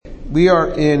We are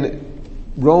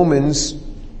in Romans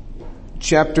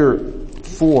chapter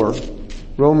 4.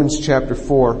 Romans chapter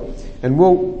 4. And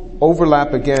we'll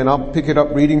overlap again. I'll pick it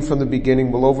up reading from the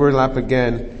beginning. We'll overlap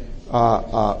again,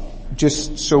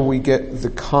 just so we get the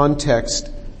context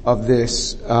of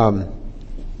this.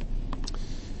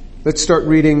 Let's start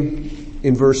reading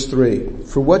in verse 3.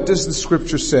 For what does the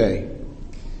scripture say?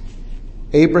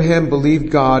 Abraham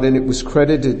believed God, and it was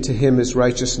credited to him as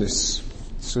righteousness.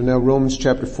 So now Romans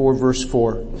chapter 4, verse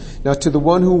 4. Now to the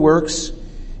one who works,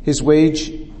 his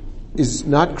wage is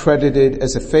not credited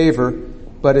as a favor,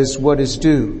 but as what is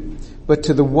due. But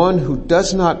to the one who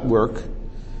does not work,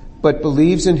 but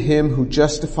believes in him who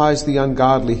justifies the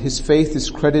ungodly, his faith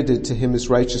is credited to him as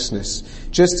righteousness.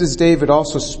 Just as David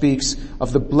also speaks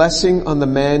of the blessing on the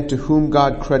man to whom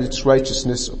God credits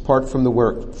righteousness apart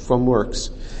from works.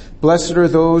 Blessed are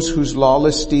those whose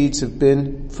lawless deeds have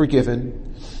been forgiven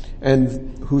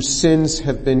and whose sins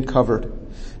have been covered.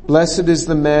 Blessed is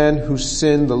the man whose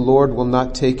sin the Lord will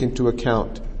not take into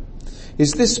account.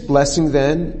 Is this blessing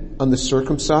then on the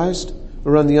circumcised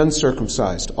or on the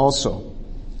uncircumcised also?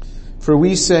 For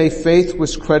we say faith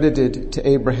was credited to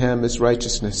Abraham as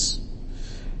righteousness.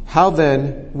 How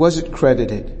then was it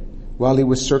credited? While he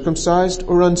was circumcised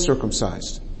or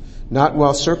uncircumcised? Not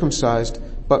while circumcised,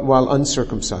 but while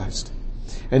uncircumcised.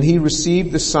 And he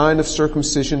received the sign of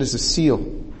circumcision as a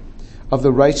seal of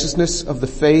the righteousness of the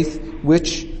faith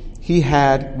which he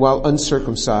had while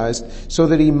uncircumcised, so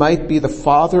that he might be the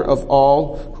father of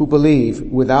all who believe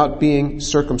without being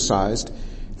circumcised,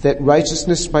 that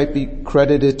righteousness might be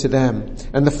credited to them,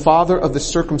 and the father of the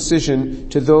circumcision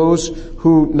to those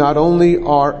who not only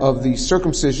are of the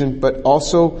circumcision, but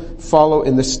also follow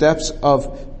in the steps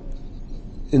of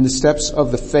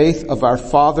the faith of our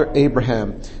father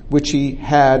Abraham, which he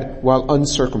had while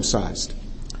uncircumcised.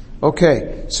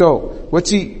 Okay, so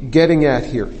what's he getting at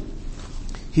here?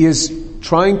 He is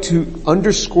trying to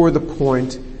underscore the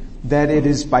point that it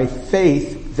is by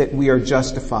faith that we are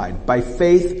justified. By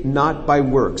faith, not by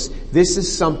works. This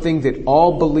is something that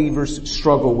all believers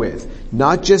struggle with.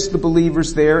 Not just the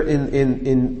believers there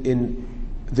in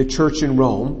the church in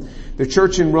Rome. The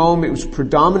church in Rome, it was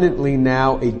predominantly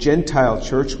now a Gentile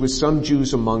church with some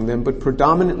Jews among them, but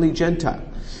predominantly Gentile.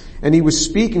 And he was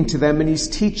speaking to them and he's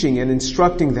teaching and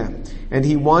instructing them. And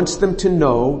he wants them to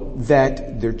know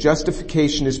that their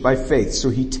justification is by faith.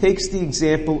 So he takes the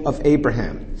example of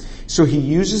Abraham. So he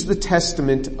uses the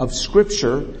testament of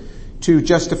Scripture to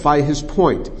justify his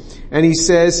point. And he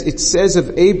says, it says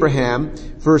of Abraham,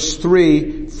 verse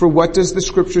 3, for what does the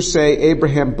Scripture say?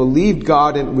 Abraham believed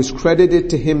God and it was credited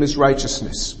to him as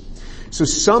righteousness. So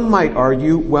some might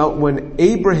argue, well, when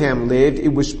Abraham lived,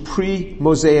 it was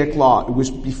pre-Mosaic law. It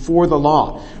was before the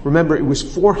law. Remember, it was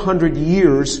 400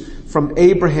 years from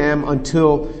Abraham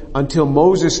until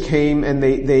Moses came and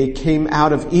they came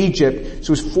out of Egypt.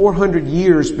 So it was 400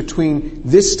 years between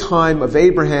this time of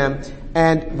Abraham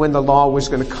and when the law was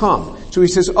going to come. So he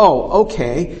says, oh,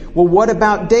 okay. Well, what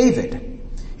about David?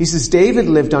 He says David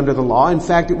lived under the law. In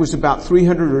fact, it was about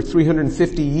 300 or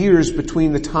 350 years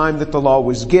between the time that the law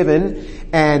was given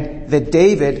and that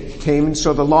David came. And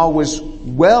so the law was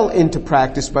well into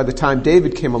practice by the time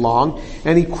David came along.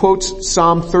 And he quotes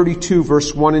Psalm 32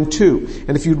 verse 1 and 2.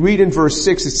 And if you read in verse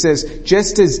 6, it says,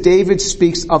 just as David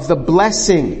speaks of the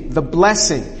blessing,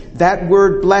 that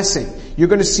word blessing. You're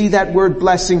going to see that word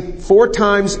blessing 4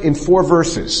 times in 4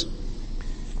 verses.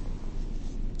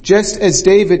 Just as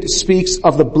David speaks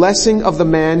of the blessing of the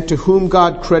man to whom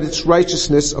God credits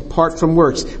righteousness apart from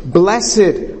works.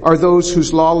 Blessed are those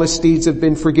whose lawless deeds have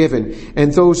been forgiven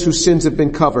and those whose sins have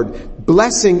been covered.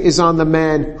 Blessing is on the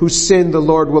man whose sin the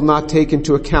Lord will not take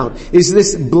into account. Is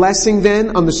this blessing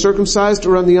then on the circumcised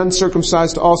or on the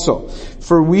uncircumcised also?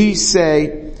 For we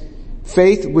say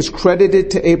faith was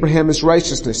credited to Abraham as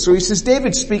righteousness. So he says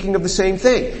David's speaking of the same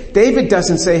thing. David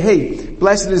doesn't say, hey,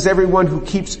 blessed is everyone who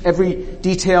keeps every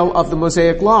detail of the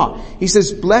Mosaic law. He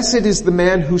says, blessed is the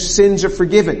man whose sins are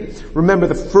forgiven. Remember,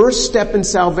 the first step in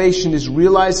salvation is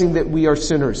realizing that we are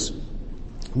sinners.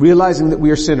 And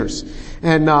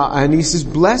he says,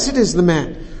 blessed is the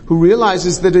man who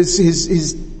realizes that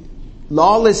his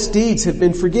lawless deeds have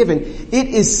been forgiven. It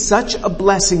is such a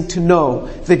blessing to know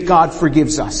that God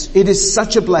forgives us. It is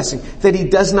such a blessing that He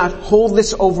does not hold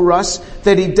this over us,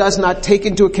 that He does not take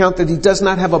into account, that He does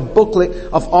not have a booklet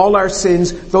of all our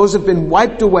sins. Those have been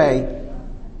wiped away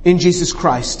in Jesus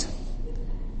Christ.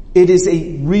 It is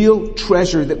a real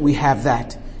treasure that we have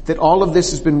that all of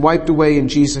this has been wiped away in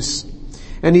Jesus.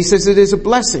 And he says it is a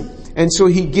blessing. And so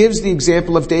he gives the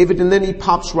example of David, and then he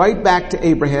pops right back to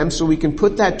Abraham so we can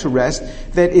put that to rest,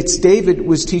 that it's David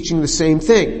was teaching the same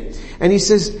thing. And he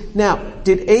says, now,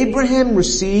 did Abraham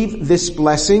receive this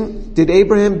blessing?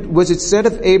 Was it said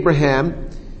of Abraham,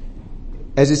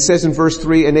 as it says in verse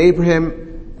 3, and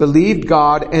Abraham believed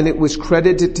God and it was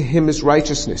credited to him as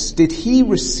righteousness. Did he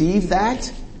receive that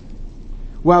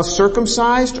while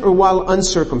circumcised or while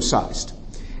uncircumcised?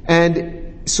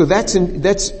 And so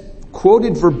that's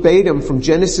quoted verbatim from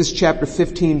Genesis chapter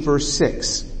 15 verse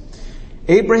 6.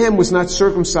 Abraham was not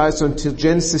circumcised until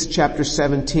Genesis chapter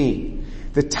 17.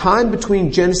 The time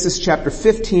between Genesis chapter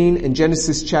 15 and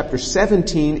Genesis chapter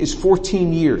 17 is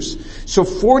 14 years. So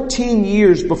 14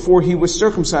 years before he was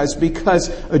circumcised, because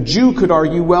a Jew could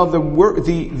argue, well,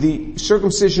 the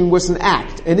circumcision was an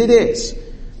act, and it is.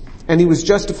 And he was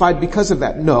justified because of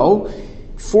that. No.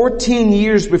 14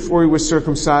 years before he was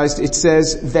circumcised, it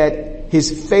says that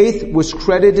his faith was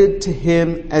credited to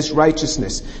him as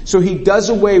righteousness. So he does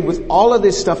away with all of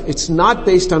this stuff. It's not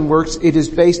based on works, it is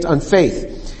based on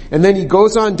faith. And then he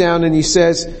goes on down and he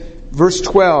says, verse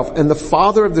 12, and the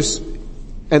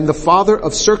father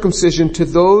of circumcision to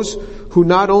those who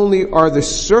not only are of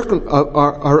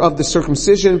the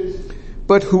circumcision,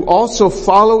 but who also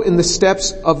follow in the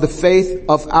steps of the faith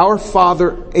of our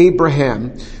father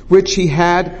Abraham, which he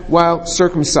had while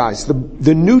circumcised.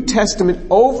 The New Testament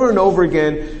over and over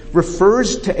again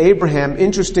refers to Abraham,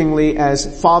 interestingly,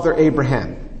 as Father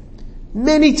Abraham.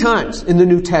 Many times in the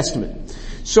New Testament.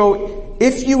 So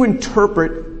if you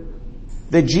interpret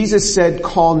that Jesus said,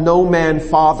 call no man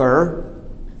father,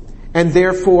 and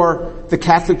therefore the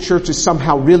Catholic Church is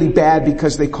somehow really bad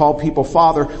because they call people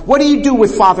father, what do you do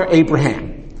with Father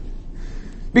Abraham?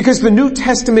 Because the New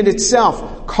Testament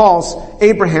itself calls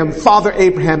Abraham, Father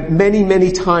Abraham, many,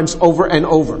 many times over and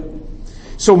over.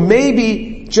 So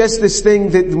maybe just this thing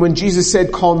that when Jesus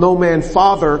said, call no man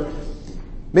father,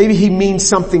 maybe he means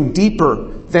something deeper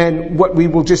than what we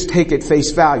will just take at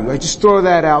face value. I just throw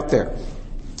that out there.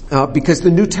 Because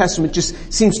the New Testament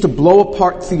just seems to blow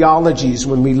apart theologies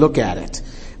when we look at it.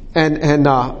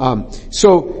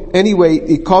 So anyway,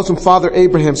 it calls him Father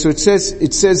Abraham. So it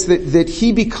says that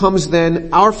he becomes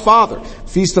then our father.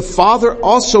 He's the father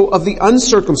also of the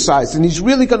uncircumcised. And he's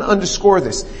really going to underscore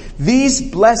this. These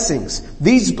blessings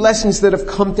that have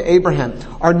come to Abraham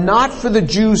are not for the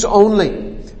Jews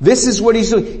only. This is what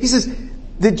he's doing. He says,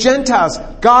 the Gentiles,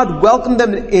 God welcomed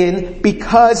them in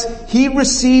because he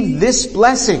received this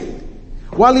blessing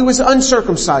while he was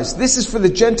uncircumcised. This is for the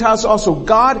Gentiles also.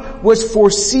 God was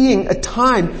foreseeing a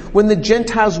time when the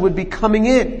Gentiles would be coming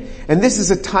in. And this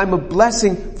is a time of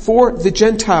blessing for the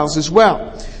Gentiles as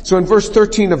well. So in verse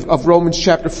 13 of Romans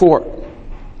chapter 4,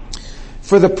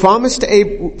 for the promise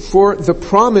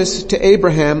to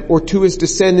Abraham or to his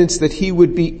descendants that he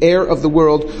would be heir of the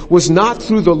world was not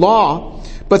through the law,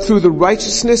 but through the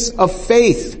righteousness of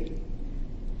faith.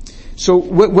 So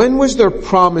when was there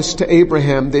promise to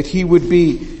Abraham that he would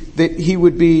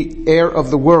be heir of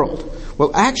the world?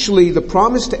 Well, actually, the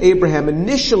promise to Abraham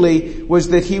initially was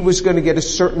that he was going to get a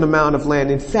certain amount of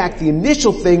land. In fact, the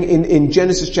initial thing in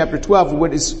Genesis chapter 12,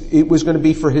 it was going to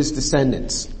be for his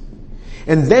descendants.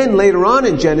 And then later on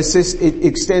in Genesis, it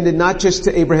extended not just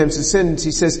to Abraham's descendants.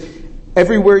 He says,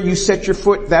 everywhere you set your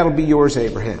foot, that'll be yours,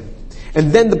 Abraham.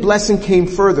 And then the blessing came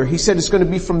further. He said it's going to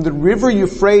be from the river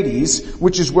Euphrates,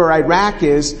 which is where Iraq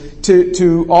is,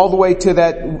 to all the way to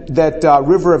that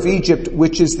river of Egypt,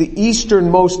 which is the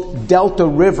easternmost delta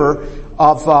river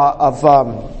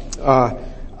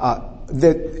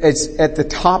that is at the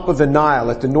top of the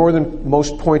Nile, at the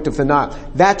northernmost point of the Nile.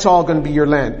 That's all going to be your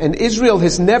land. And Israel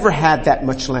has never had that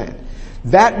much land.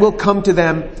 That will come to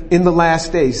them in the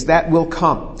last days. That will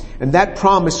come. And that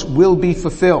promise will be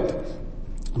fulfilled.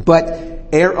 But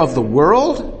heir of the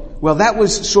world? Well, that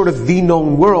was sort of the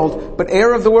known world, but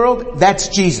heir of the world, that's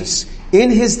Jesus. In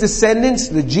his descendants,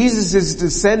 Jesus is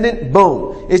descendant,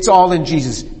 boom. It's all in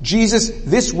Jesus. Jesus,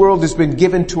 this world has been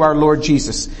given to our Lord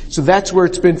Jesus. So that's where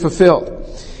it's been fulfilled.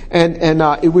 And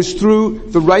it was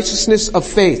through the righteousness of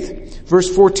faith.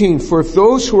 Verse 14, for if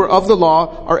those who are of the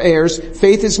law are heirs,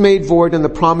 faith is made void and the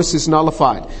promise is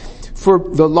nullified. For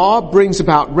the law brings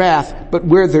about wrath, but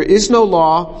where there is no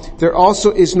law, there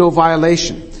also is no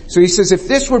violation. So he says, if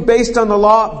this were based on the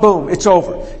law, boom, it's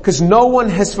over. Because no one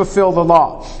has fulfilled the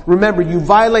law. Remember, you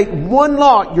violate one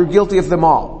law, you're guilty of them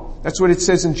all. That's what it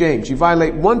says in James. You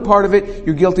violate one part of it,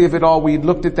 you're guilty of it all. We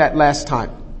looked at that last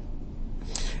time.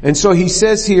 And so he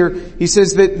says here, he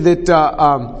says that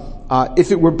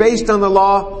if it were based on the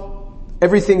law,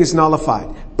 everything is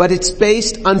nullified. But it's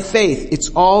based on faith. It's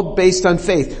all based on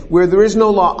faith. Where there is no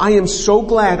law, I am so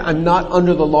glad I'm not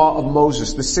under the law of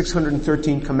Moses, the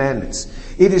 613 commandments.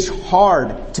 It is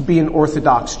hard to be an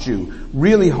Orthodox Jew.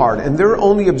 Really hard. And they're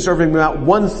only observing about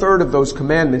 1/3 of those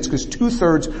commandments because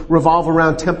 2/3 revolve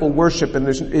around temple worship, and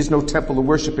there is no temple to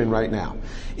worship in right now.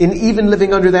 And even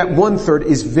living under that 1/3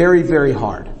 is very, very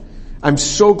hard. I'm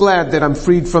so glad that I'm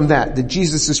freed from that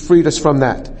Jesus has freed us from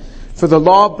that. For the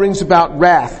law brings about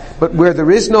wrath, but where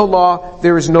there is no law,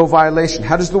 there is no violation.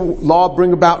 How does the law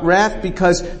bring about wrath?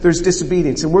 Because there's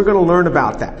disobedience, and we're going to learn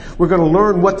about that. We're going to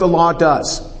learn what the law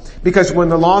does. Because when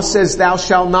the law says, thou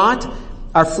shalt not,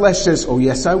 our flesh says, oh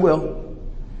yes, I will.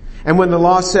 And when the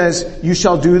law says, you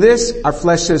shall do this, our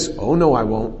flesh says, oh no, I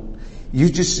won't. It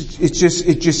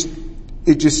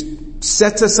just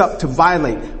sets us up to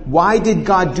violate. Why did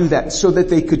God do that? So that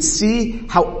they could see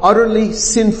how utterly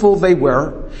sinful they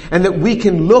were, and that we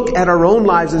can look at our own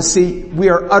lives and see we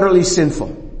are utterly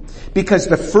sinful. Because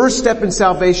the first step in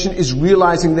salvation is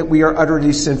realizing that we are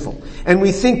utterly sinful. And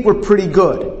we think we're pretty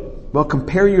good. Well,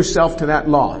 compare yourself to that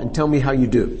law and tell me how you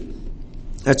do.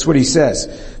 That's what he says.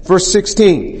 Verse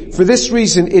 16, for this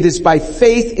reason it is by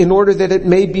faith in order that it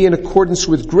may be in accordance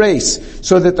with grace,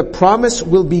 so that the promise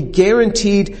will be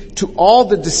guaranteed to all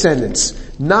the descendants,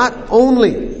 not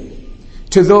only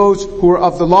to those who are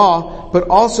of the law, but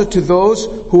also to those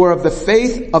who are of the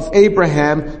faith of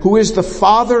Abraham, who is the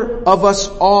father of us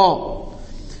all.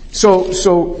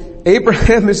 So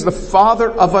Abraham is the father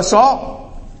of us all.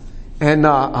 And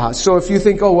so if you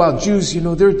think, oh well, Jews,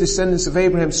 they're descendants of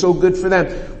Abraham, so good for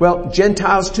them. Well,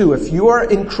 Gentiles too. If you are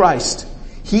in Christ,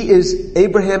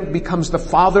 Abraham becomes the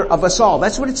father of us all.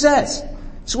 That's what it says.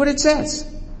 That's what it says.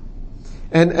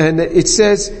 And it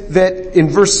says that in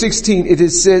verse 16,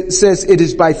 says it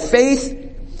is by faith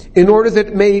in order that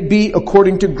it may be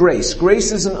according to grace.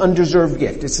 Grace is an undeserved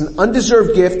gift. It's an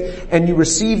undeserved gift, and you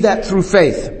receive that through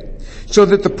faith. So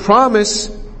that the promise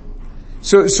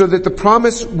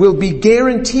will be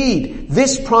guaranteed.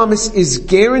 This promise is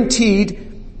guaranteed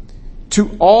to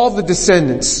all the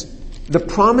descendants. The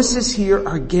promises here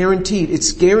are guaranteed.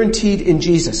 It's guaranteed in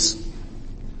Jesus.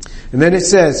 And then it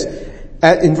says,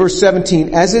 in verse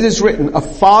 17, as it is written, a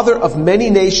father of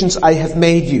many nations I have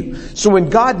made you. So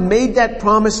when God made that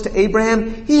promise to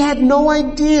Abraham, he had no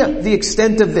idea the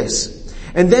extent of this.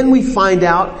 And then we find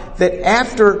out that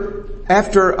after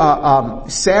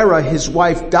Sarah, his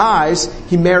wife, dies,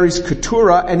 he marries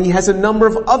Keturah, and he has a number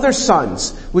of other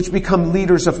sons, which become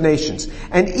leaders of nations.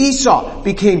 And Esau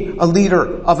became a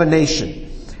leader of a nation.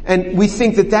 And we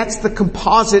think that that's the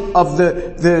composite of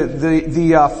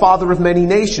the father of many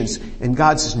nations. And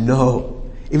God says, no.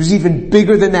 It was even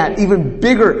bigger than that, even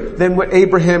bigger than what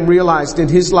Abraham realized in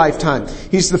his lifetime.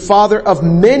 He's the father of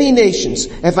many nations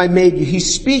have I made you.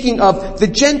 He's speaking of the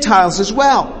Gentiles as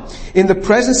well. In the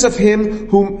presence of him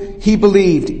whom he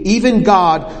believed, even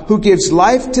God, who gives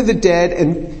life to the dead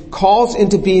and calls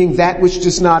into being that which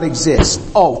does not exist.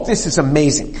 Oh, this is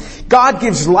amazing. God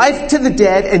gives life to the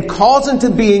dead and calls into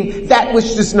being that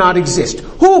which does not exist.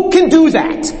 Who can do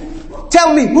that?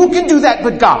 Tell me, who can do that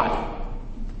but God?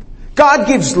 God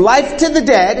gives life to the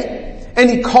dead, and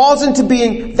he calls into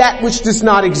being that which does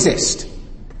not exist.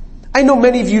 I know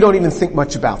many of you don't even think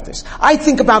much about this. I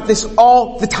think about this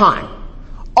all the time.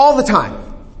 All the time.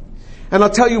 And I'll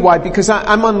tell you why, because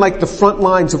I'm on like the front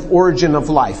lines of origin of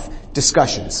life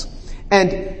discussions.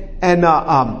 And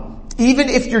even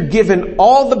if you're given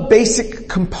all the basic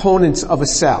components of a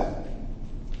cell,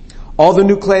 all the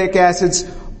nucleic acids,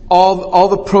 all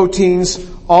the proteins,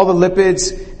 all the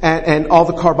lipids, and all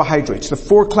the carbohydrates, the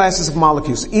 4 classes of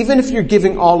molecules. Even if you're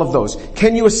giving all of those,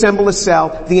 can you assemble a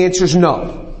cell? The answer is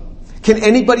no. Can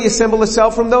anybody assemble a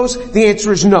cell from those? The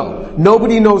answer is no.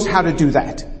 Nobody knows how to do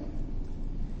that.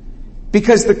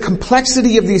 Because the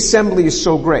complexity of the assembly is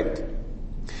so great.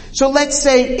 So let's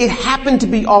say it happened to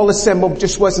be all assembled,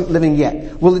 just wasn't living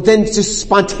yet. Will it then just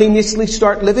spontaneously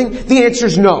start living? The answer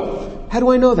is no. How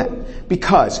do I know that?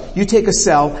 Because you take a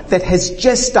cell that has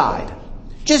just died.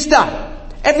 Just died.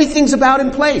 Everything's about in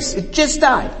place. It just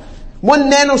died. 1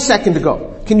 nanosecond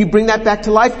ago. Can you bring that back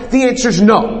to life? The answer is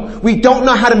no. We don't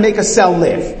know how to make a cell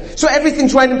live. So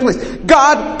everything's right in place.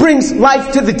 God brings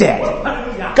life to the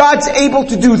dead. God's able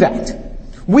to do that.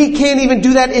 We can't even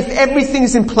do that if everything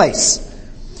is in place.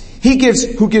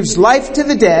 Who gives life to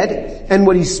the dead, and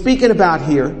what he's speaking about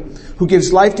here, who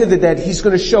gives life to the dead, he's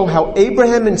going to show how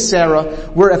Abraham and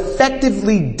Sarah were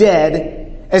effectively dead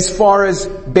as far as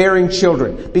bearing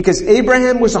children. Because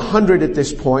Abraham was 100 at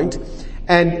this point,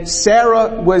 and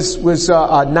Sarah was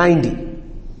 90.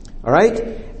 Alright?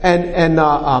 And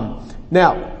now,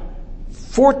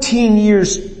 14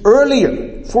 years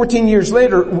earlier, 14 years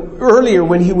earlier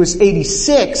when he was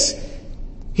 86,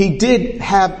 he did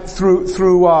have through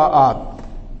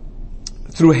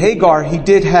Hagar, he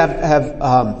did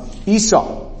have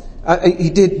Esau. He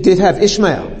did have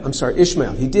Ishmael. I'm sorry,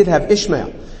 Ishmael. He did have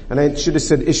Ishmael. And I should have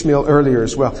said Ishmael earlier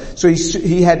as well. So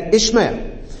he had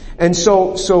Ishmael. And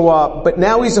but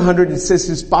now he's 100 and says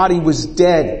his body was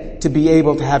dead to be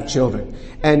able to have children.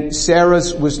 And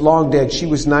Sarah's was long dead. She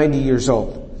was 90 years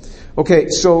old. Okay,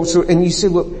 and you say,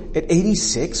 well, at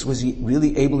 86, was he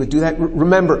really able to do that?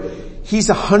 Remember, he's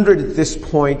 100 at this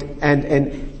point,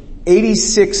 and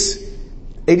 86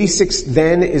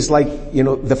 then is like,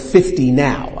 the 50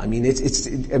 now. I mean,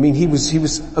 he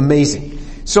was amazing.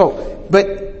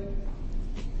 But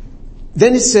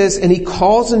then it says, and he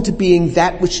calls into being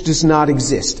that which does not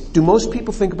exist. Do most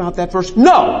people think about that verse?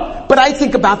 No, but I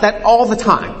think about that all the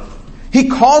time. He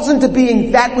calls into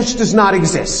being that which does not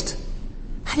exist.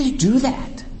 How do you do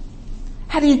that?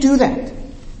 How do you do that?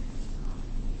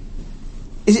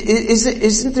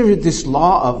 Isn't there this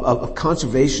law of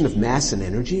conservation of mass and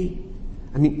energy?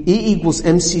 I mean, E equals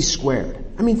MC squared.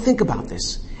 I mean, think about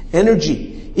this.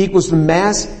 Energy equals the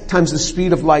mass times the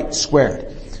speed of light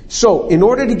squared. So, in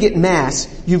order to get mass,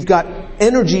 you've got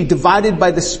energy divided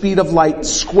by the speed of light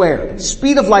squared.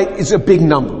 Speed of light is a big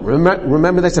number.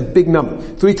 Remember that's a big number.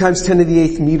 3 times 10 to the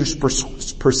 8th meters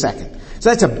per second. So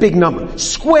that's a big number.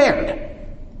 Squared.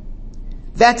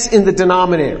 That's in the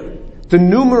denominator. The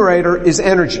numerator is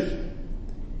energy.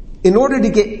 In order to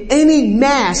get any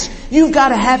mass, you've got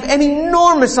to have an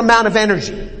enormous amount of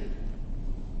energy.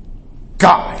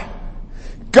 God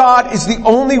is the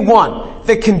only one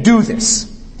that can do this.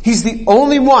 He's the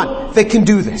only one that can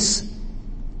do this.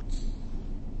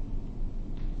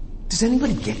 Does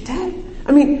anybody get that?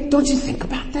 I mean, don't you think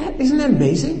about that? Isn't that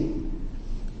amazing?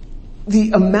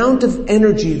 The amount of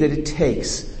energy that it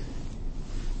takes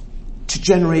to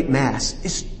generate mass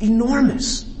is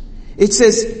enormous. It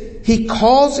says, he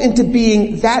calls into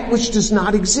being that which does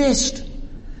not exist.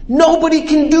 Nobody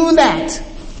can do that.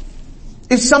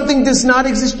 If something does not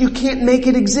exist, you can't make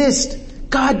it exist.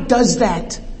 God does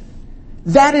that.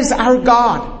 That is our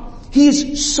God. He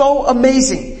is so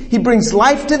amazing. He brings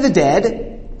life to the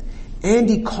dead, and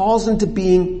he calls into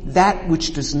being that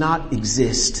which does not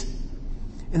exist.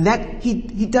 And that,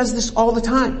 he does this all the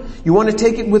time. You want to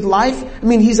take it with life? I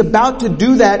mean, he's about to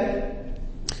do that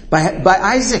by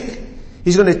Isaac.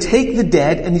 He's going to take the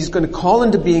dead and he's going to call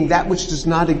into being that which does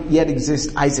not yet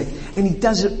exist, Isaac. And he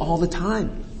does it all the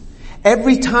time.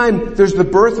 Every time there's the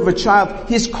birth of a child,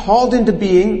 he is called into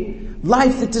being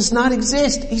life that does not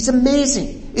exist. He's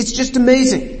amazing. It's just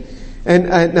amazing.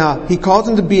 And he calls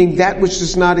into being that which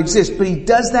does not exist. But he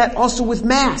does that also with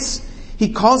mass.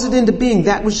 He calls it into being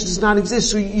that which does not exist.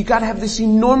 So you got to have this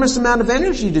enormous amount of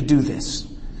energy to do this.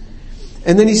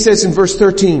 And then he says in verse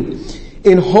 13,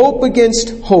 in hope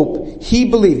against hope, he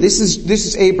believed. This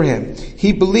is Abraham.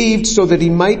 He believed so that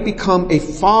he might become a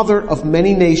father of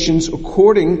many nations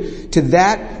according to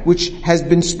that which has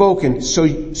been spoken.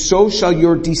 So shall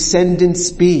your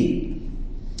descendants be.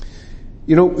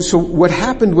 So what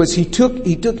happened was he took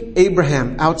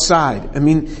Abraham outside. I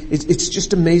mean, it's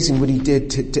just amazing what he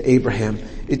did to Abraham.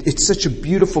 It's such a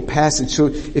beautiful passage. So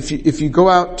if you go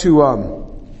out to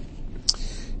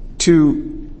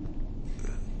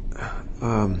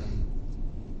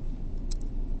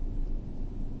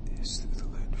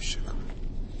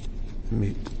let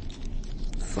me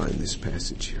find this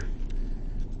passage here.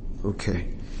 Okay.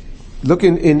 Look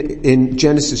in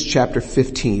Genesis chapter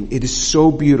 15. It is so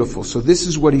beautiful. So this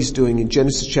is what he's doing in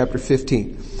Genesis chapter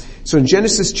 15. So in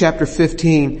Genesis chapter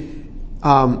 15,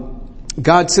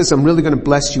 God says, I'm really going to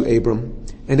bless you, Abram.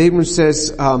 And Abram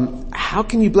says, how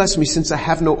can you bless me since I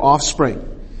have no offspring?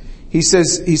 He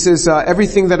says,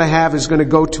 everything that I have is going to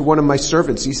go to one of my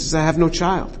servants. He says, I have no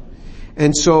child.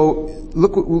 And so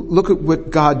look at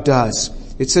what God does.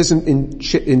 It says in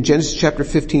Genesis chapter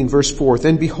 15 verse 4,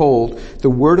 then behold, the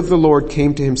word of the Lord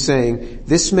came to him saying,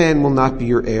 this man will not be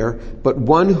your heir, but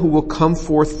one who will come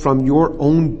forth from your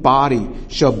own body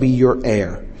shall be your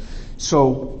heir.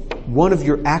 So one of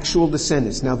your actual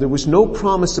descendants. Now there was no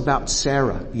promise about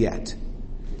Sarah yet.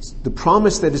 The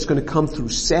promise that is going to come through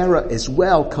Sarah as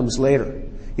well comes later.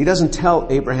 He doesn't tell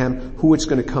Abraham who it's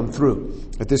going to come through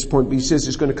at this point, but he says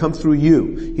it's going to come through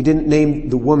you. He didn't name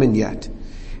the woman yet.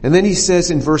 And then he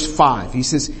says in verse 5, he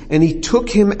says, and he took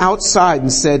him outside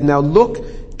and said, now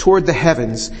look toward the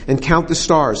heavens and count the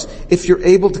stars, if you're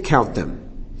able to count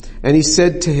them. And he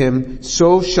said to him,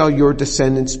 so shall your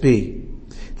descendants be.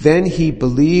 Then he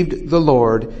believed the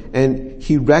Lord, and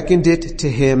he reckoned it to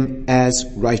him as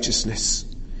righteousness.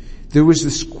 There was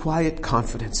this quiet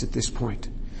confidence at this point.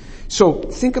 So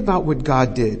think about what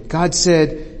God did. God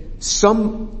said,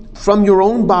 from your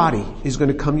own body is going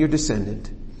to come your descendant.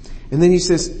 And then he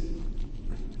says,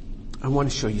 I want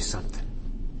to show you something.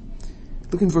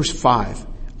 Look in verse 5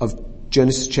 of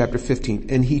Genesis chapter 15.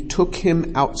 And he took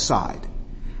him outside.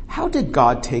 How did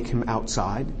God take him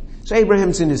outside? So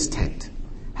Abraham's in his tent.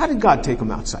 How did God take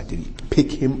him outside? Did he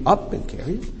pick him up and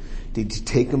carry him? Did he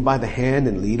take him by the hand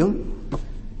and lead him?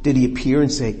 Did he appear and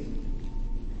say,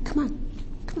 come on,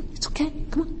 it's okay,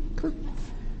 come on.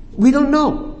 We don't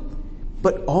know.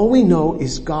 But all we know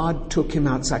is God took him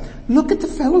outside. Look at the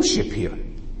fellowship here.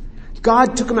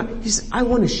 God took him out. He said, I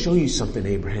want to show you something,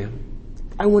 Abraham.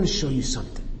 I want to show you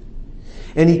something.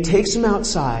 And he takes him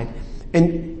outside,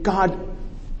 and God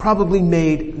probably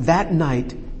made that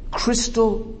night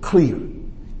crystal clear.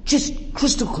 Just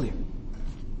crystal clear.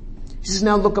 He says,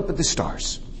 now look up at the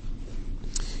stars.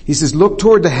 He says, look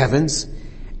toward the heavens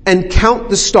and count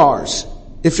the stars,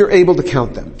 if you're able to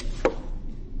count them.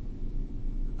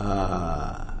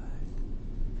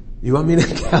 You want me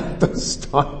to count those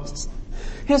stars?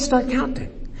 Yeah, start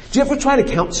counting. Do you ever try to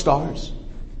count stars?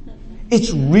 It's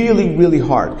really, really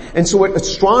hard. And so what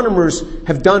astronomers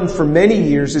have done for many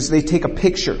years is they take a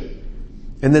picture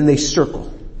and then they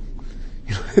circle.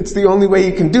 You know, it's the only way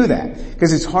you can do that,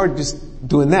 because it's hard just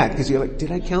doing that, because you're like,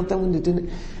 did I count that one?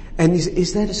 Didn't? And you say,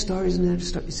 is that a star? Isn't that a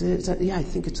star? Is that, yeah, I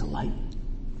think it's a light.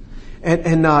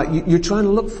 And you're trying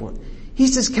to look for it. He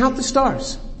says, count the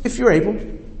stars, if you're able.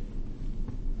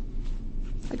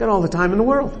 I got all the time in the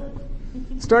world.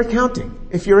 Start counting,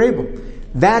 if you're able.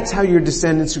 That's how your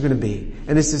descendants are going to be.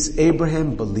 And it says,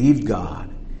 Abraham believed God,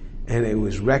 and it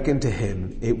was reckoned to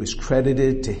him, it was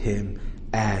credited to him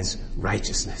as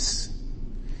righteousness.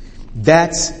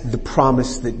 That's the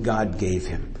promise that God gave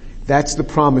him. That's the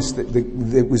promise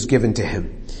that was given to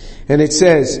him. And it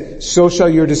says, so shall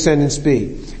your descendants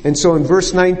be. And so in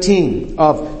verse 19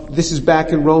 this is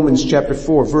back in Romans chapter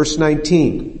 4, verse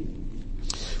 19.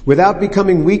 Without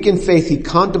becoming weak in faith, he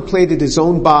contemplated his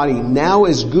own body, now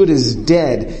as good as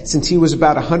dead, since he was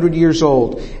about 100 years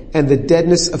old, and the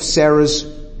deadness of Sarah's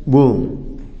womb.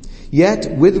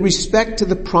 Yet, with respect to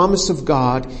the promise of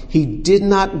God, he did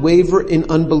not waver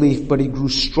in unbelief, but he grew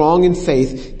strong in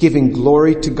faith, giving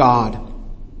glory to God.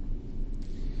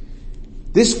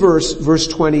 This verse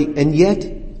 20, and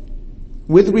yet,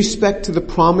 with respect to the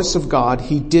promise of God,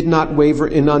 he did not waver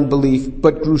in unbelief,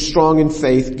 but grew strong in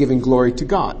faith, giving glory to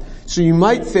God. So you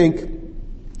might think,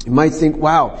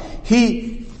 wow,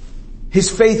 his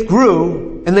faith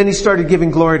grew, and then he started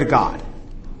giving glory to God.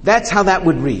 That's how that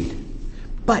would read.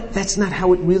 But that's not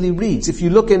how it really reads. If you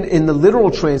look in the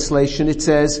literal translation, it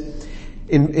says,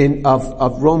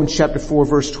 of Romans chapter 4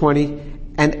 verse 20,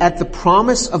 and at the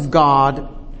promise of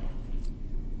God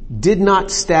did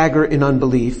not stagger in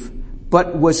unbelief,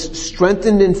 but was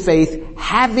strengthened in faith,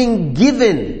 having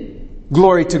given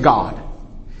glory to God.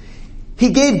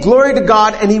 He gave glory to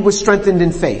God and he was strengthened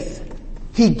in faith.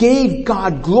 He gave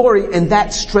God glory and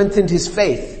that strengthened his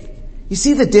faith. You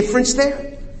see the difference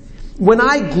there? When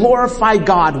I glorify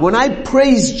God, when I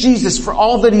praise Jesus for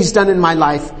all that he's done in my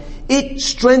life, it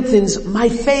strengthens my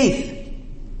faith.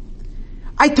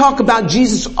 I talk about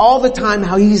Jesus all the time,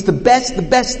 how he's the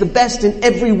best in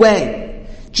every way.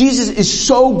 Jesus is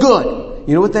so good.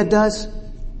 You know what that does?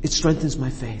 It strengthens my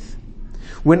faith.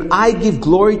 When I give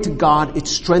glory to God, it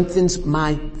strengthens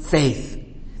my faith.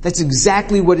 That's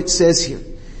exactly what it says here.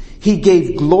 He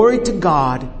gave glory to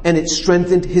God and it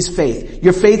strengthened his faith.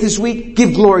 Your faith is weak?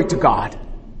 Give glory to God.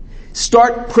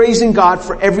 Start praising God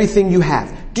for everything you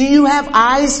have. Do you have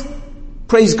eyes?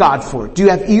 Praise God for it. Do you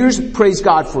have ears? Praise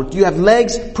God for it. Do you have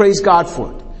legs? Praise God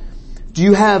for it. Do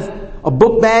you have a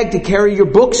book bag to carry your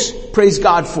books? Praise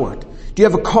God for it. Do you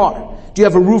have a car? Do you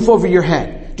have a roof over your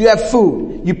head? Do you have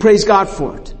food? You praise God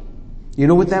for it. You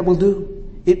know what that will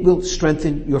do? It will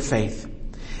strengthen your faith.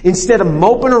 Instead of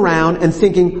moping around and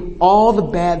thinking all the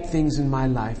bad things in my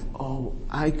life, oh,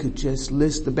 I could just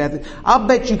list the bad things. I'll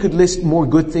bet you could list more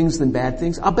good things than bad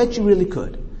things. I'll bet you really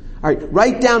could. All right,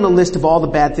 write down a list of all the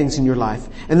bad things in your life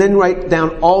and then write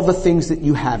down all the things that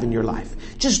you have in your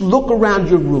life. Just look around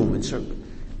your room and say,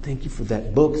 thank you for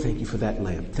that book. Thank you for that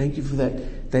lamp. Thank you for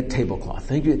that tablecloth.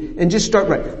 Thank you. And just start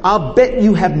writing. I'll bet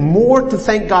you have more to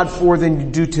thank God for than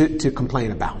you do to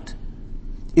complain about.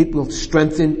 It will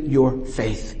strengthen your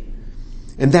faith.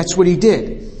 And that's what he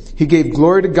did. He gave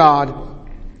glory to God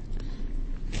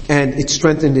and it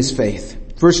strengthened his faith.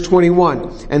 Verse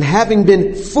 21, and having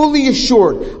been fully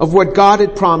assured of what God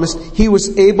had promised, he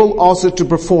was able also to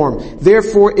perform.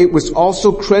 Therefore, it was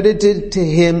also credited to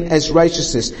him as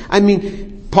righteousness. I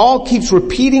mean, Paul keeps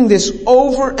repeating this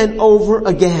over and over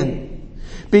again.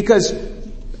 Because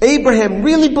Abraham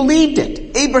really believed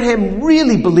it. Abraham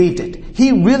really believed it.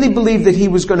 He really believed that he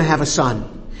was going to have a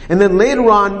son. And then later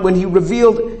on, when he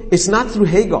revealed, it's not through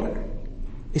Hagar,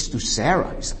 it's through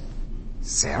Sarah. He's like,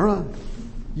 Sarah?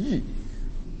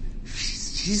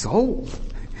 She's old.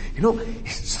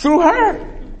 It's through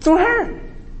her.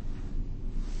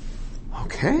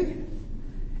 Okay.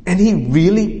 And he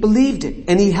really believed it.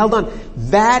 And he held on.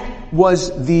 That was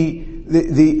the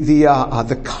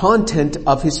content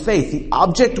of his faith. The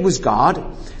object was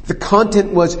God. The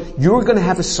content was, you're going to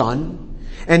have a son,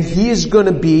 and he is going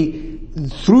to be,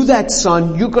 through that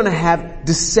son, you're going to have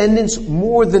descendants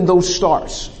more than those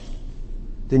stars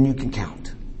than you can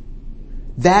count.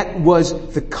 That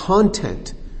was the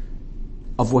content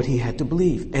of what he had to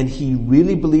believe. And he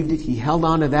really believed it. He held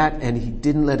on to that, and he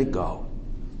didn't let it go.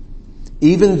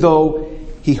 Even though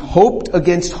he hoped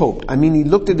against hope. I mean, he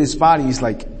looked at his body, he's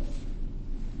like,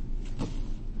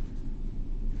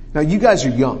 now you guys are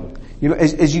young.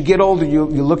 As you get older, you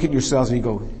look at yourselves and you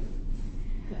go,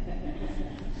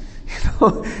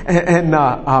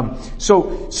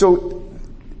 so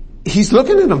he's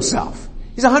looking at himself.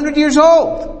 He's 100 years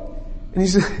old. And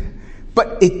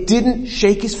but it didn't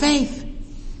shake his faith.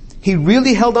 He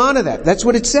really held on to that. That's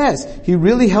what it says. He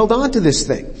really held on to this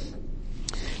thing.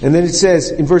 And then it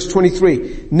says in verse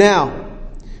 23, now,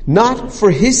 not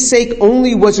for his sake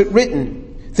only was it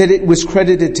written that it was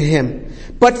credited to him,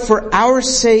 but for our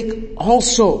sake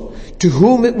also, to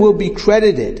whom it will be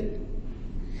credited,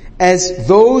 as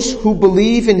those who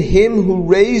believe in him who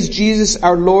raised Jesus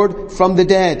our Lord from the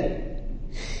dead.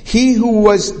 He who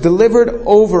was delivered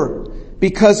over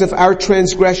because of our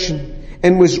transgression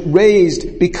and was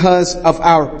raised because of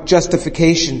our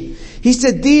justification. He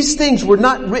said these things were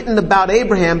not written about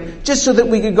Abraham just so that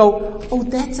we could go, oh,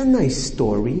 that's a nice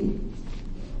story.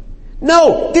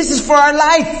 No, this is for our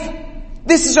life.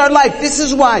 This is our life. This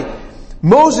is why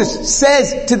Moses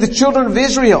says to the children of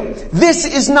Israel, this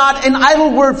is not an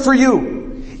idle word for you.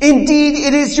 Indeed,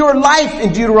 it is your life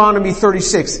in Deuteronomy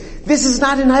 36. This is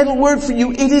not an idle word for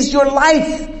you. It is your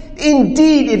life.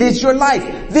 Indeed, it is your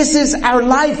life. This is our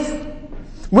life.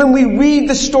 When we read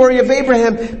the story of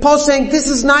Abraham, Paul's saying this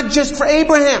is not just for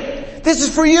Abraham. This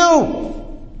is for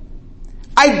you.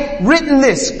 I've written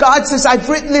this. God says, I've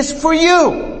written this for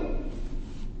you.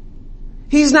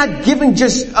 He's not giving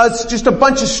us just a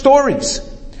bunch of stories.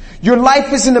 Your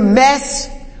life isn't a mess.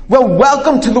 Well,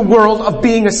 welcome to the world of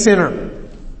being a sinner.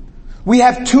 We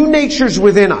have two natures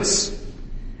within us.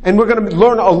 And we're going to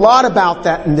learn a lot about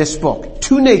that in this book.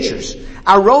 Two natures.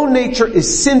 Our own nature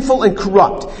is sinful and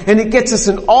corrupt, and it gets us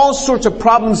in all sorts of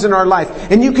problems in our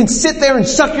life. And you can sit there and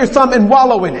suck your thumb and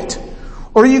wallow in it.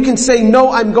 Or you can say,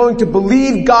 no, I'm going to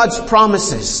believe God's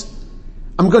promises.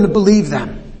 I'm going to believe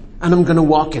them, and I'm going to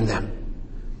walk in them.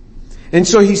 And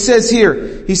so he says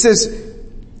here, he says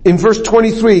in verse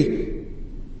 23,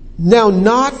 now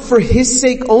not for his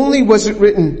sake only was it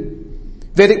written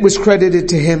that it was credited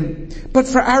to him, but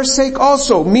for our sake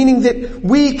also, meaning that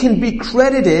we can be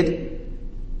credited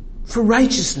for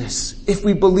righteousness if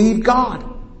we believe God.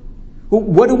 Well,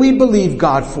 what do we believe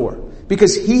God for?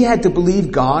 Because he had to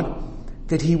believe God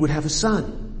that he would have a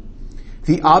son.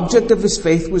 The object of his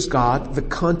faith was God. The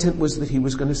content was that he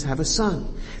was going to have a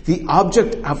son. The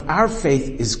object of our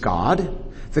faith is God.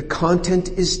 The content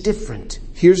is different.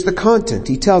 Here's the content.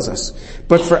 He tells us,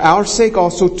 but for our sake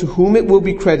also, to whom it will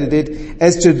be credited,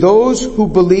 as to those who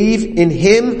believe in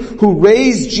him who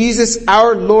raised Jesus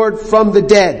our Lord from the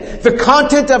dead. The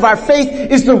content of our faith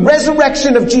is the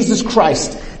resurrection of Jesus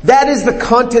Christ. That is the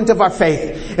content of our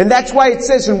faith. And that's why it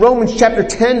says in Romans chapter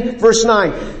 10 verse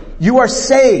 9, you are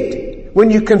saved when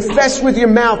you confess with your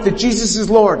mouth that Jesus is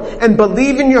Lord and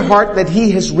believe in your heart that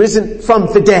he has risen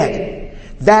from the dead.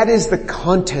 That is the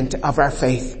content of our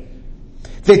faith.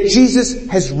 That Jesus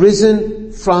has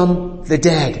risen from the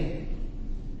dead.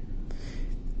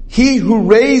 He who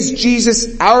raised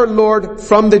Jesus our Lord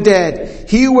from the dead,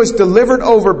 he was delivered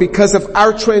over because of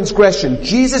our transgression.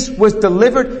 Jesus was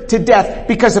delivered to death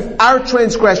because of our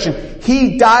transgression.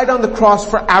 He died on the cross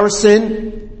for our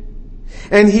sin.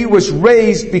 And he was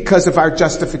raised because of our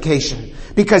justification.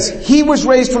 Because he was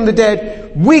raised from the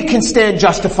dead, we can stand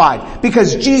justified.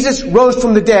 Because Jesus rose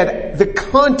from the dead. The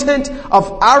content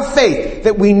of our faith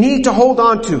that we need to hold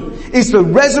on to is the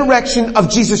resurrection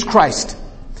of Jesus Christ.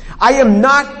 I am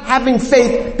not having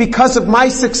faith because of my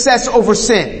success over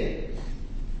sin.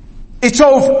 It's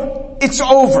over. It's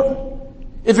over.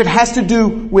 If it has to do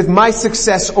with my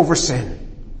success over sin.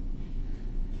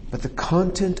 But the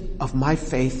content of my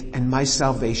faith and my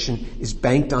salvation is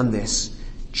banked on this.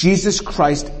 Jesus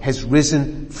Christ has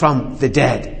risen from the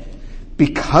dead.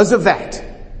 Because of that,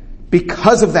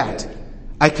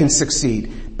 I can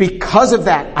succeed. Because of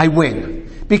that, I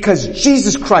win. Because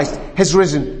Jesus Christ has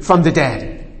risen from the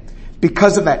dead.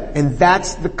 Because of that. And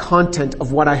that's the content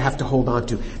of what I have to hold on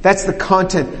to. That's the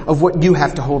content of what you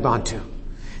have to hold on to.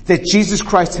 That Jesus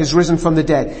Christ has risen from the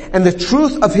dead. And the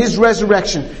truth of His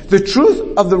resurrection, the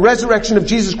truth of the resurrection of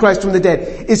Jesus Christ from the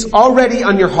dead is already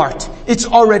on your heart. It's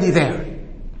already there.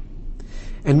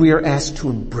 And we are asked to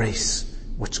embrace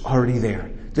what's already there.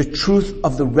 The truth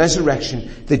of the resurrection,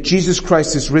 that Jesus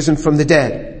Christ has risen from the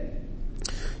dead.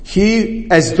 He,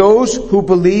 as those who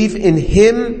believe in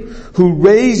Him who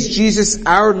raised Jesus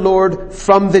our Lord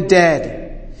from the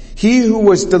dead. He who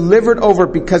was delivered over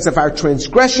because of our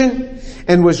transgression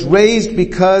and was raised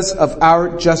because of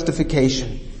our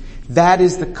justification. That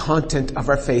is the content of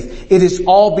our faith. It is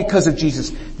all because of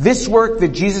Jesus. This work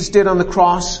that Jesus did on the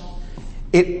cross,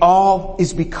 it all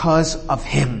is because of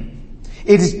Him.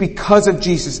 It is because of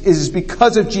Jesus. It is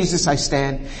because of Jesus I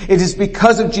stand. It is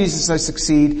because of Jesus I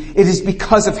succeed. It is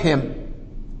because of Him.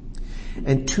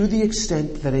 And to the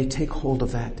extent that I take hold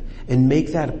of that and make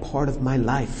that a part of my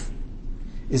life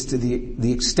is to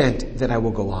the extent that I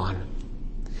will go on.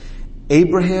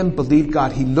 Abraham believed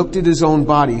God. He looked at his own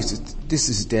body. He said, this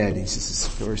is dead. He says,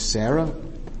 for Sarah?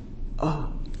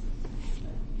 Oh.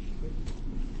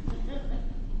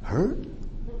 Her?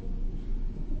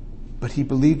 But he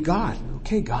believed God.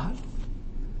 Okay, God.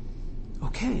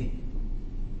 Okay.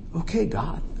 Okay,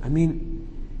 God. I mean,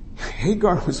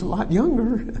 Hagar was a lot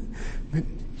younger. But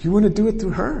you want to do it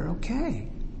through her? Okay.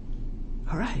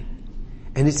 All right.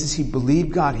 And it says he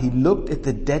believed God. He looked at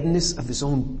the deadness of his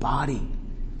own body.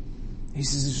 He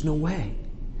says, there's no way.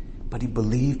 But he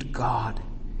believed God.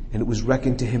 And it was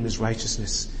reckoned to him as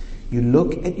righteousness. You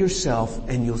look at yourself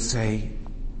and you'll say,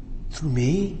 through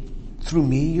me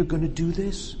you're going to do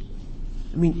this?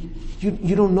 I mean,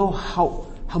 you don't know how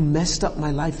messed up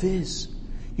my life is.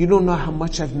 You don't know how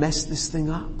much I've messed this thing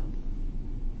up.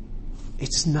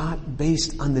 It's not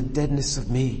based on the deadness of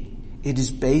me. It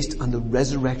is based on the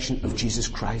resurrection of Jesus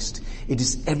Christ. It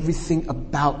is everything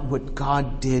about what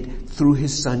God did through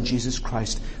His Son, Jesus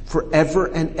Christ. Forever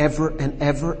and ever and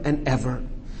ever and ever.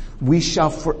 We shall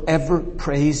forever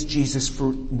praise Jesus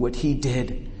for what He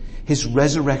did. His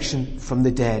resurrection from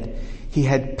the dead. He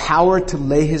had power to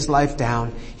lay His life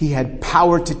down. He had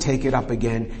power to take it up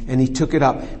again. And He took it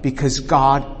up because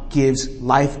God gives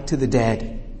life to the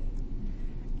dead.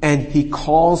 And He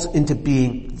calls into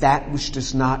being that which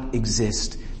does not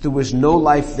exist. There was no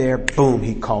life there. Boom,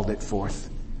 He called it forth.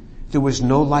 There was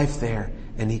no life there,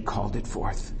 and He called it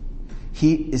forth.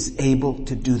 He is able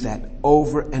to do that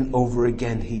over and over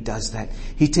again. He does that.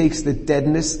 He takes the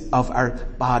deadness of our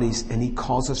bodies and He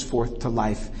calls us forth to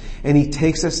life. And He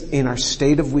takes us in our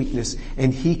state of weakness,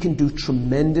 and He can do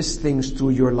tremendous things through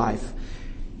your life.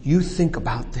 You think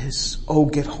about this. Oh,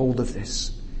 get hold of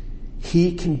this.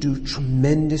 He can do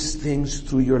tremendous things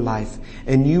through your life.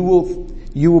 And you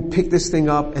will pick this thing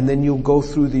up, and then you'll go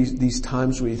through these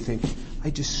times where you think,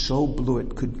 I just so blew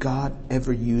it. Could God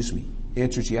ever use me? The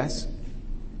answer is yes.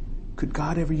 Could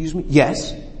God ever use me?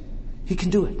 Yes. He can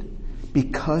do it.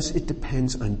 Because it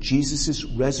depends on Jesus'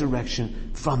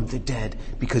 resurrection from the dead.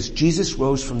 Because Jesus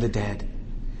rose from the dead,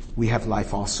 we have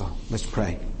life also. Let's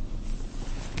pray.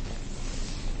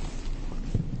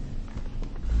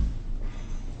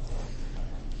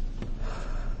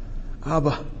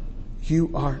 Abba,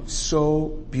 You are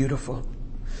so beautiful,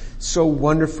 so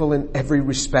wonderful in every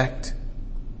respect.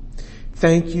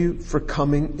 Thank You for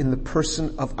coming in the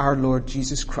person of our Lord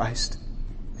Jesus Christ.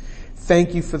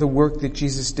 Thank You for the work that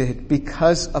Jesus did.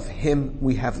 Because of Him,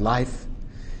 we have life.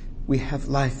 We have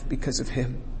life because of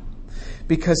Him.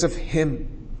 Because of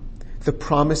Him, the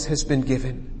promise has been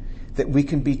given that we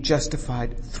can be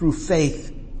justified through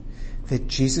faith that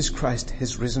Jesus Christ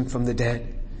has risen from the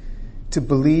dead. To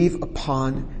believe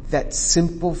upon that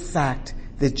simple fact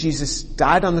that Jesus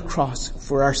died on the cross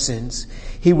for our sins.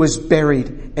 He was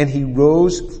buried and He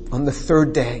rose on the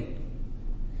third day.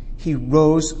 He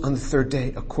rose on the third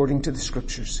day according to the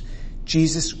Scriptures.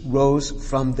 Jesus rose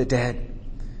from the dead.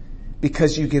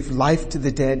 Because You give life to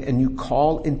the dead and You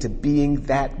call into being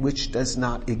that which does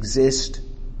not exist.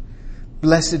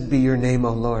 Blessed be Your name,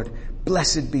 O Lord.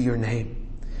 Blessed be Your name.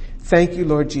 Thank You,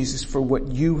 Lord Jesus, for what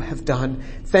You have done.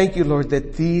 Thank You, Lord,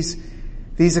 that these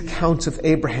accounts of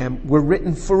Abraham were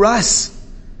written for us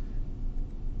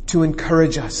to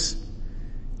encourage us,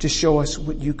 to show us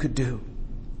what You could do.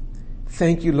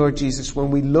 Thank You, Lord Jesus, when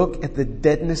we look at the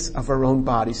deadness of our own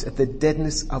bodies, at the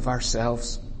deadness of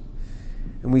ourselves,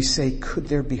 and we say, could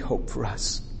there be hope for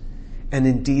us? And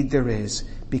indeed there is,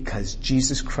 because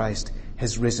Jesus Christ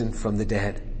has risen from the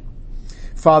dead.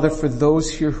 Father, for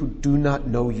those here who do not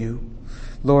know You,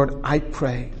 Lord, I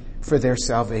pray for their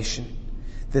salvation,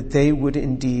 that they would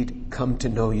indeed come to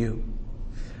know you.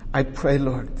 I pray,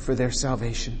 Lord, for their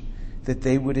salvation, that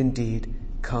they would indeed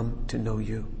come to know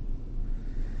you.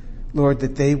 Lord,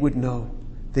 that they would know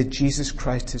that Jesus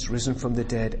Christ has risen from the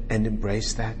dead and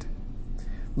embrace that.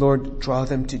 Lord, draw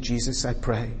them to Jesus, I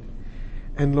pray.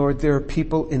 And Lord, there are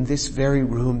people in this very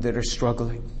room that are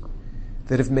struggling,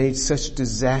 that have made such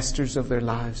disasters of their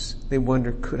lives. They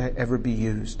wonder, could I ever be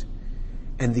used?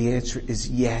 And the answer is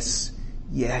yes,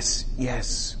 yes,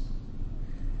 yes.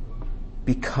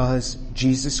 Because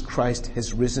Jesus Christ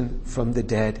has risen from the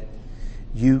dead,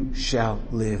 you shall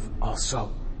live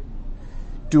also.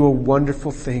 Do a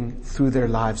wonderful thing through their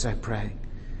lives, I pray.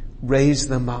 Raise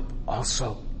them up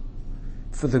also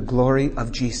for the glory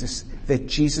of Jesus, that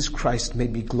Jesus Christ may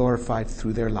be glorified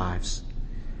through their lives.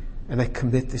 And I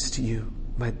commit this to you,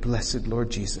 my blessed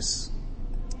Lord Jesus.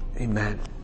 Amen.